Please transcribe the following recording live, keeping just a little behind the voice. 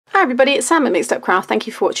Hi everybody, it's Sam at Mixed Up Craft. Thank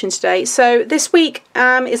you for watching today. So this week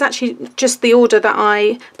is actually just the order that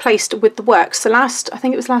I placed with the works. So must have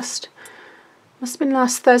been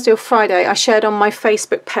last Thursday or Friday, I shared on my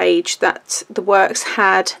Facebook page that the works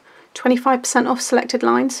had 25% off selected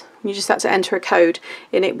lines. You just had to enter a code,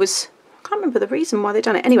 and it was, I can't remember the reason why they'd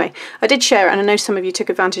done it. Anyway, I did share it, and I know some of you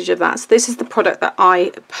took advantage of that. So this is the product that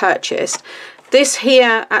I purchased. This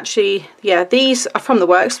here, actually, yeah, these are from the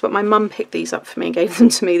works, but my mum picked these up for me and gave them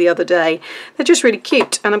to me the other day. They're just really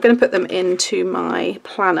cute, and I'm going to put them into my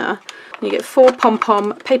planner. You get 4 Pom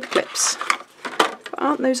Pom Paperclips. But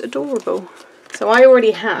aren't those adorable? So I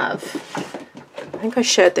already have, I think I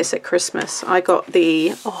shared this at Christmas. I got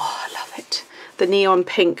the, oh, I love it, the neon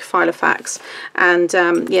pink Filofax. And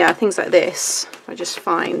yeah, things like this. I just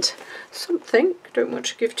find something, don't want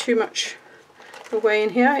to give too much away in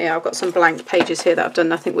here. Yeah, I've got some blank pages here that I've done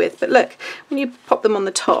nothing with, but look, when you pop them on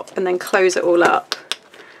the top and then close it all up,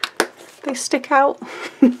 they stick out.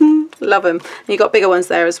 Love them. And you got bigger ones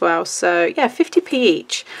there as well. So yeah, 50p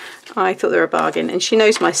each. I thought they were a bargain, and she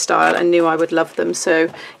knows my style and knew I would love them.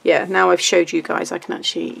 So yeah, now I've showed you guys I can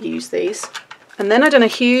actually use these. And then I've done a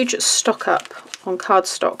huge stock up on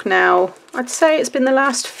cardstock. Now I'd say it's been the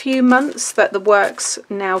last few months that the works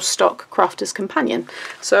now stock Crafter's Companion,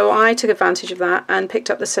 so I took advantage of that and picked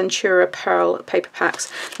up the Centura Pearl paper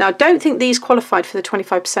packs. Now I don't think these qualified for the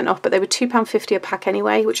 25% off, but they were £2.50 a pack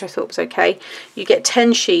anyway, which I thought was okay. You get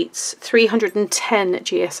 10 sheets, 310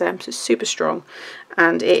 GSM, so it's super strong,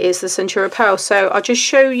 and it is the Centura Pearl. So I'll just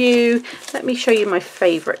show you, let me show you my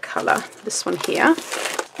favourite colour, this one here.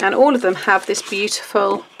 And all of them have this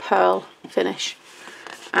beautiful pearl finish,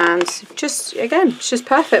 and just, again, it's just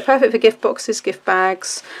perfect for gift boxes, gift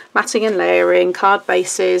bags, matting and layering, card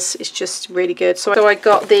bases. It's just really good. So I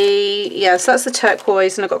got the, yeah, so that's the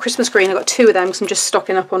turquoise, and I got Christmas green. I got 2 of them because I'm just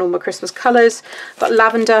stocking up on all my Christmas colours. Got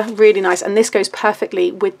lavender, really nice, and this goes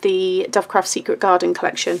perfectly with the Dovecraft Secret Garden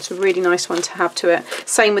collection. It's a really nice one to have to it.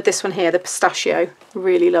 Same with this one here, the pistachio,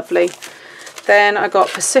 really lovely. Then I got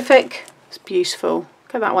Pacific, it's beautiful.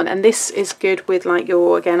 Look at that one, and this is good with like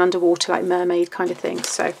your, again, underwater, like mermaid kind of thing.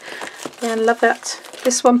 So yeah, I love that.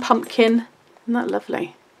 This one, pumpkin, isn't that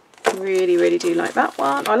lovely? Really, really do like that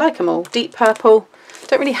one. I like them all. Deep purple.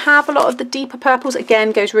 Don't really have a lot of the deeper purples.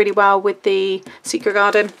 Again, goes really well with the Secret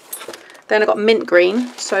Garden. Then I got mint green.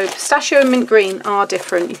 So pistachio and mint green are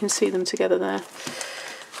different. You can see them together there.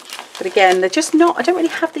 But again, they're just not, I don't really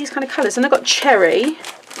have these kind of colours. And I got cherry.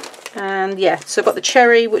 And yeah, so I've got the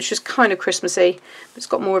cherry, which is kind of Christmassy, but it's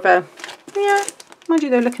got more of a, yeah, mind you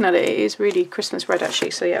though, looking at it, it is really Christmas red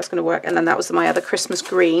actually, so yeah, it's going to work. And then that was my other Christmas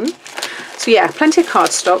green. So yeah, plenty of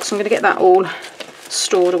cardstock, so I'm going to get that all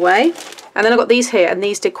stored away. And then I got these here, and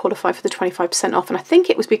these did qualify for the 25% off, and I think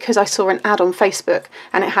it was because I saw an ad on Facebook,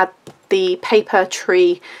 and it had the paper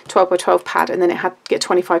tree 12x12 pad, and then it had get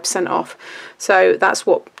 25% off. So that's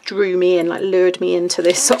what drew me in, like lured me into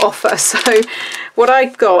this offer. So what I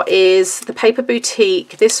got is the Paper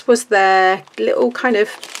Boutique. This was their little kind of,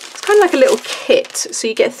 it's kind of like a little kit. So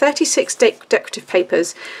you get 36 decorative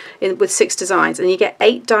papers with 6 designs, and you get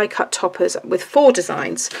 8 die cut toppers with 4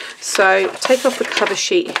 designs. So take off the cover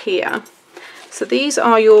sheet here. So these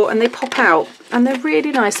are your, and they pop out, and they're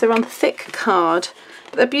really nice. They're on thick card.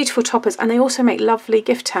 They're beautiful toppers, and they also make lovely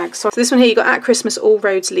gift tags. So this one here, you got At Christmas All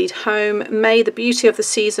Roads Lead Home. May the beauty of the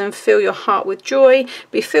season fill your heart with joy,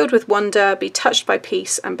 be filled with wonder, be touched by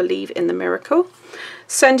peace, and believe in the miracle.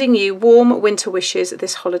 Sending you warm winter wishes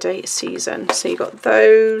this holiday season. So you got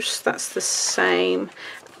those, that's the same.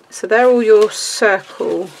 So they're all your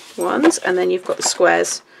circle ones, and then you've got the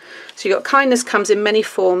squares. So you got kindness comes in many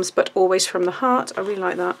forms, but always from the heart. I really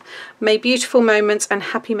like that. May beautiful moments and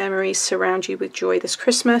happy memories surround you with joy this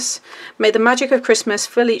Christmas. May the magic of Christmas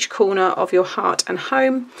fill each corner of your heart and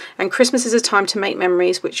home. And Christmas is a time to make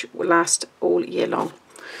memories which will last all year long.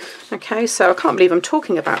 Okay, so I can't believe I'm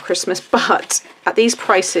talking about Christmas, but at these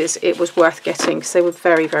prices it was worth getting because they were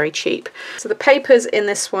very, very cheap. So the papers in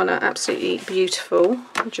this one are absolutely beautiful.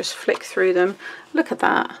 I'll just flick through them. Look at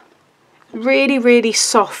that. Really, really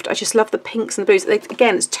soft. I just love the pinks and the blues.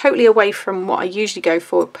 Again, it's totally away from what I usually go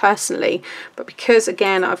for personally, but because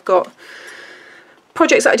again I've got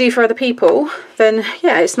projects that I do for other people, then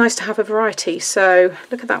yeah, it's nice to have a variety. So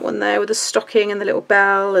look at that one there with the stocking and the little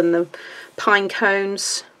bell and the pine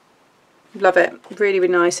cones. Love it. Really,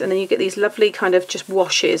 really nice. And then you get these lovely kind of just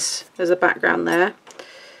washes as a background there.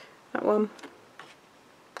 That one.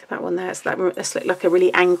 Look at that one there. It's like a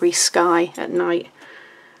really angry sky at night.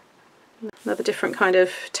 Another different kind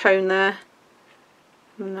of tone there.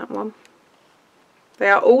 And that one. They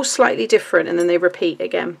are all slightly different, and then they repeat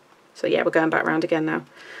again. So yeah, we're going back round again now.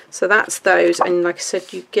 So that's those, and like I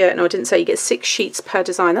said, you get, no I didn't say, you get 6 sheets per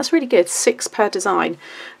design. That's really good, 6 per design.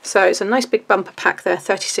 So it's a nice big bumper pack there,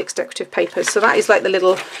 36 decorative papers. So that is like the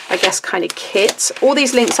little, I guess, kind of kit. All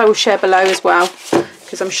these links I will share below as well,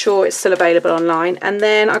 because I'm sure it's still available online. And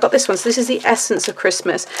then I got this one, so this is the Essence of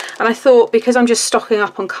Christmas. And I thought, because I'm just stocking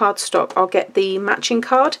up on cardstock, I'll get the matching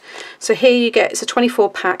card. So here you get, it's a 24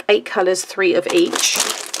 pack, 8 colours, 3 of each.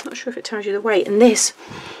 Not sure if it tells you the weight. And this,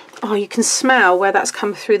 oh, you can smell where that's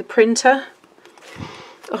come through the printer.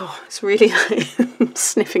 Oh, it's really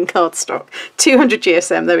sniffing cardstock. 200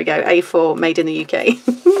 GSM, there we go, A4, made in the UK.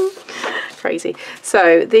 Crazy.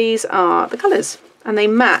 So these are the colours, and they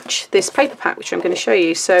match this paper pack, which I'm going to show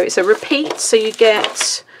you. So it's a repeat, so you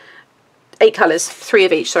get 8 colours, 3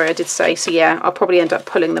 of each, sorry, I did say. So yeah, I'll probably end up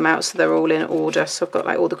pulling them out so they're all in order. So I've got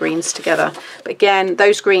like all the greens together. But again,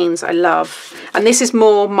 those greens I love. And this is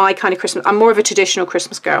more my kind of Christmas. I'm more of a traditional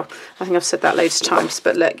Christmas girl. I think I've said that loads of times.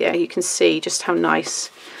 But look, yeah, you can see just how nice.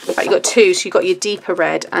 In fact, you've got 2, so you've got your deeper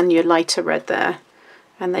red and your lighter red there.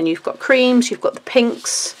 And then you've got creams, you've got the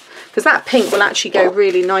pinks. Because that pink will actually go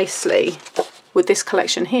really nicely with this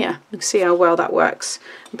collection here. You can see how well that works.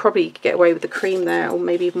 And probably you could get away with the cream there, or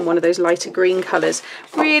maybe even one of those lighter green colours.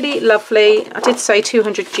 Really lovely. I did say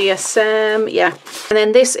 200 GSM, yeah. And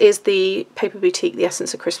then this is the Paper Boutique, the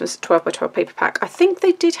Essence of Christmas 12 by 12 paper pack. I think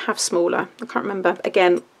they did have smaller, I can't remember.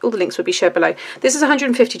 Again, all the links will be shared below. This is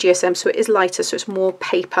 150 GSM, so it is lighter, so it's more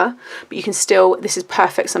paper, but you can still, this is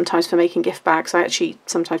perfect sometimes for making gift bags. I actually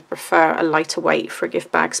sometimes prefer a lighter weight for a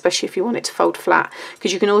gift bag, especially if you want it to fold flat,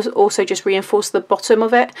 because you can also just reinforce the bottom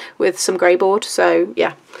of it with some grey board. So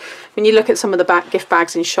yeah, when you look at some of the gift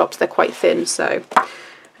bags in shops, they're quite thin. So,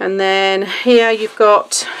 and then here you've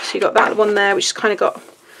got, so you've got that one there, which has kind of got,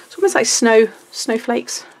 it's almost like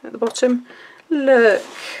snowflakes at the bottom.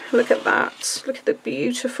 Look at that. Look at the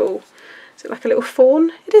beautiful, is it like a little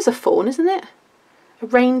fawn? It is a fawn, isn't it? A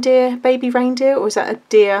reindeer, baby reindeer, or is that a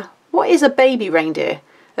deer? What is a baby reindeer?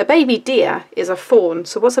 A baby deer is a fawn,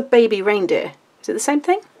 so what's a baby reindeer? Is it the same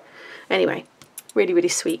thing? Anyway, really, really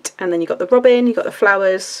sweet. And then you've got the robin, you've got the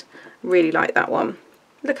flowers. Really like that one.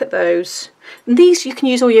 Look at those. And these you can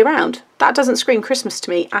use all year round. That doesn't scream Christmas to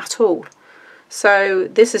me at all. So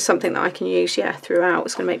this is something that I can use, yeah, throughout.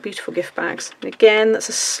 It's going to make beautiful gift bags. And again, that's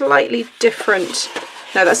a slightly different,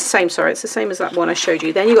 no, that's the same, sorry, it's the same as that one I showed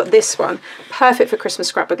you. Then you've got this one, perfect for Christmas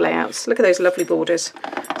scrapbook layouts. Look at those lovely borders,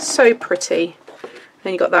 so pretty.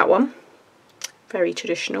 Then you've got that one, very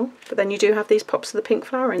traditional. But then you do have these pops of the pink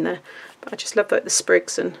flower in there. But I just love like the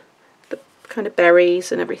sprigs and the kind of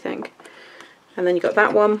berries and everything. And then you've got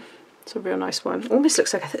that one, it's a real nice one. Almost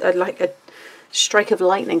looks like a strike of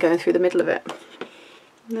lightning going through the middle of it.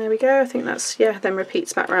 There we go, I think that's, yeah, then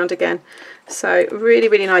repeats back round again. So really,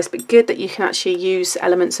 really nice, but good that you can actually use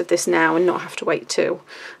elements of this now and not have to wait till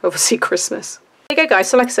obviously Christmas. There you go guys,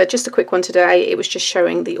 so like I said, just a quick one today. It was just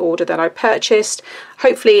showing the order that I purchased.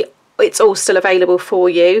 Hopefully it's all still available for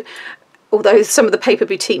you. Although some of the Paper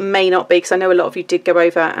Boutique may not be, because I know a lot of you did go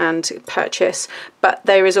over and purchase, but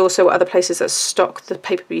there is also other places that stock the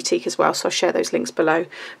Paper Boutique as well, so I'll share those links below.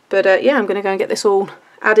 But yeah, I'm going to go and get this all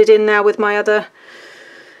added in now with my other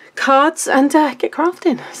cards and get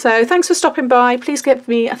crafting. So thanks for stopping by. Please give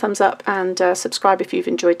me a thumbs up and subscribe if you've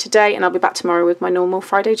enjoyed today, and I'll be back tomorrow with my normal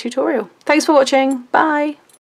Friday tutorial. Thanks for watching. Bye.